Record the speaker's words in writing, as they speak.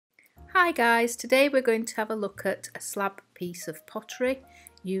Hi guys, today we're going to have a look at a slab piece of pottery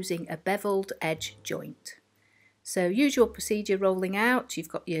using a beveled edge joint. So usual procedure, rolling out, you've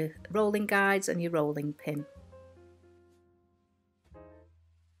got your rolling guides and your rolling pin.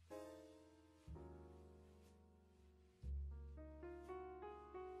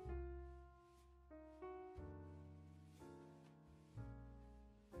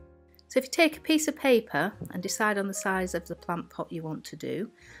 So if you take a piece of paper and decide on the size of the plant pot you want to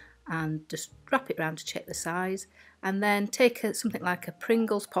do, and just wrap it round to check the size, and then take something like a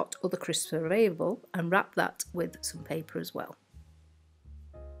Pringles pot, other crisps are available, and wrap that with some paper as well.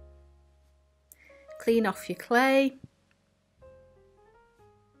 Clean off your clay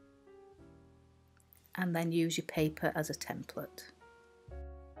and then use your paper as a template.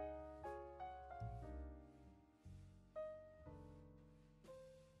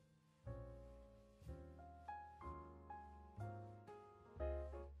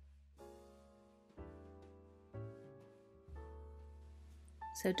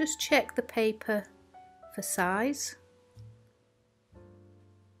 So just check the paper for size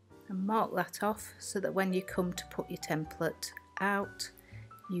and mark that off so that when you come to put your template out,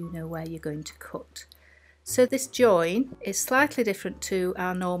 you know where you're going to cut. So this join is slightly different to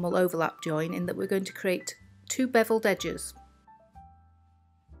our normal overlap join in that we're going to create two beveled edges.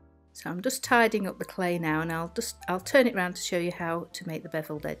 So I'm just tidying up the clay now, and I'll turn it around to show you how to make the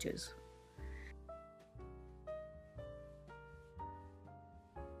beveled edges.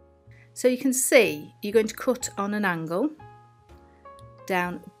 So you can see you're going to cut on an angle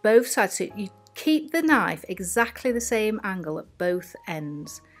down both sides, so you keep the knife exactly the same angle at both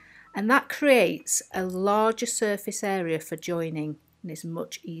ends, and that creates a larger surface area for joining and is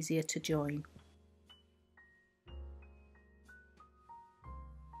much easier to join.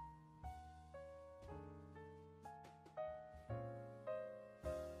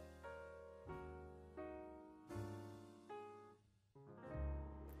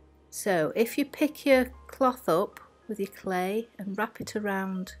 So if you pick your cloth up with your clay and wrap it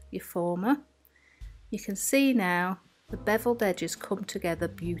around your former, you can see now the beveled edges come together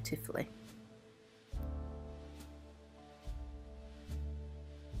beautifully.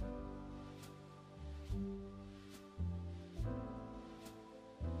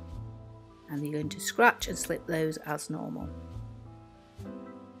 And you're going to scratch and slip those as normal.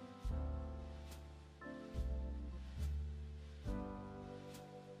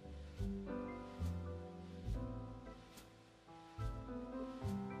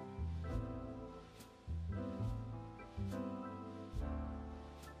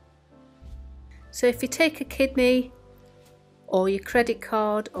 So if you take a kidney or your credit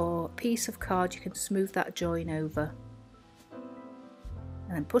card or a piece of card, you can smooth that join over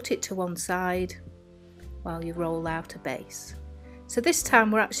and then put it to one side while you roll out a base. So this time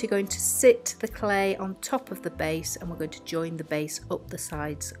we're actually going to sit the clay on top of the base, and we're going to join the base up the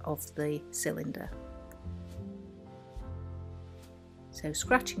sides of the cylinder. So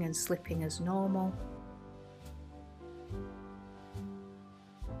scratching and slipping as normal.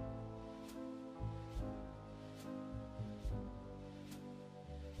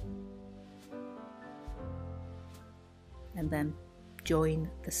 And then join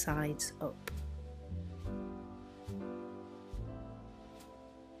the sides up.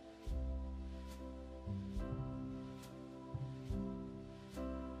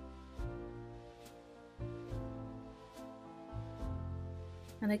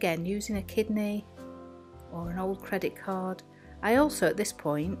 And again, using a kidney or an old credit card. I also, at this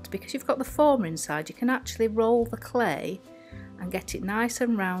point, because you've got the former inside, you can actually roll the clay and get it nice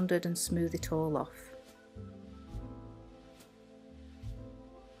and rounded and smooth it all off.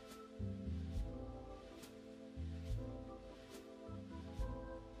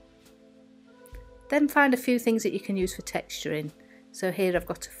 Then find a few things that you can use for texturing. So here I've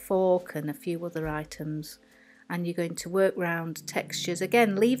got a fork and a few other items, and you're going to work around textures.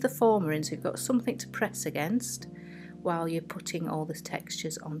 Again, leave the former in so you've got something to press against while you're putting all the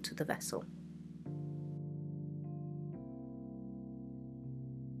textures onto the vessel.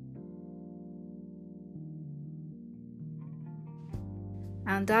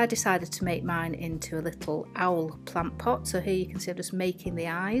 And I decided to make mine into a little owl plant pot. So here you can see I'm just making the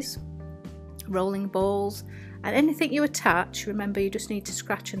eyes, rolling balls, and anything you attach, remember you just need to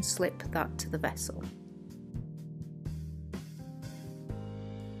scratch and slip that to the vessel.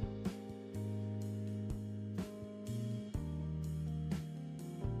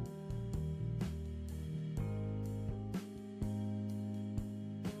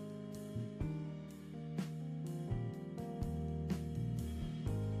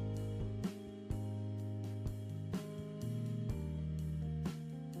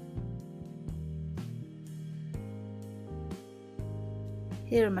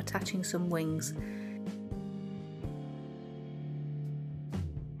 Here I'm attaching some wings.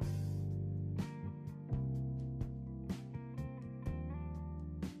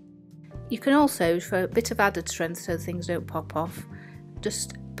 You can also, for a bit of added strength so things don't pop off,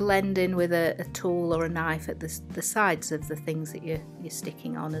 just blend in with a tool or a knife at the sides of the things that you're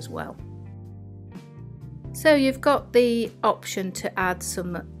sticking on as well. So you've got the option to add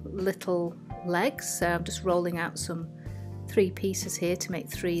some little legs, so I'm just rolling out some 3 pieces here to make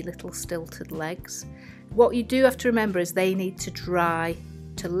 3 little stilted legs. What you do have to remember is they need to dry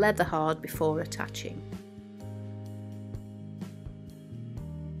to leather hard before attaching.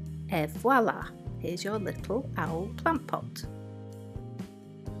 Et voila, here's your little owl plant pot.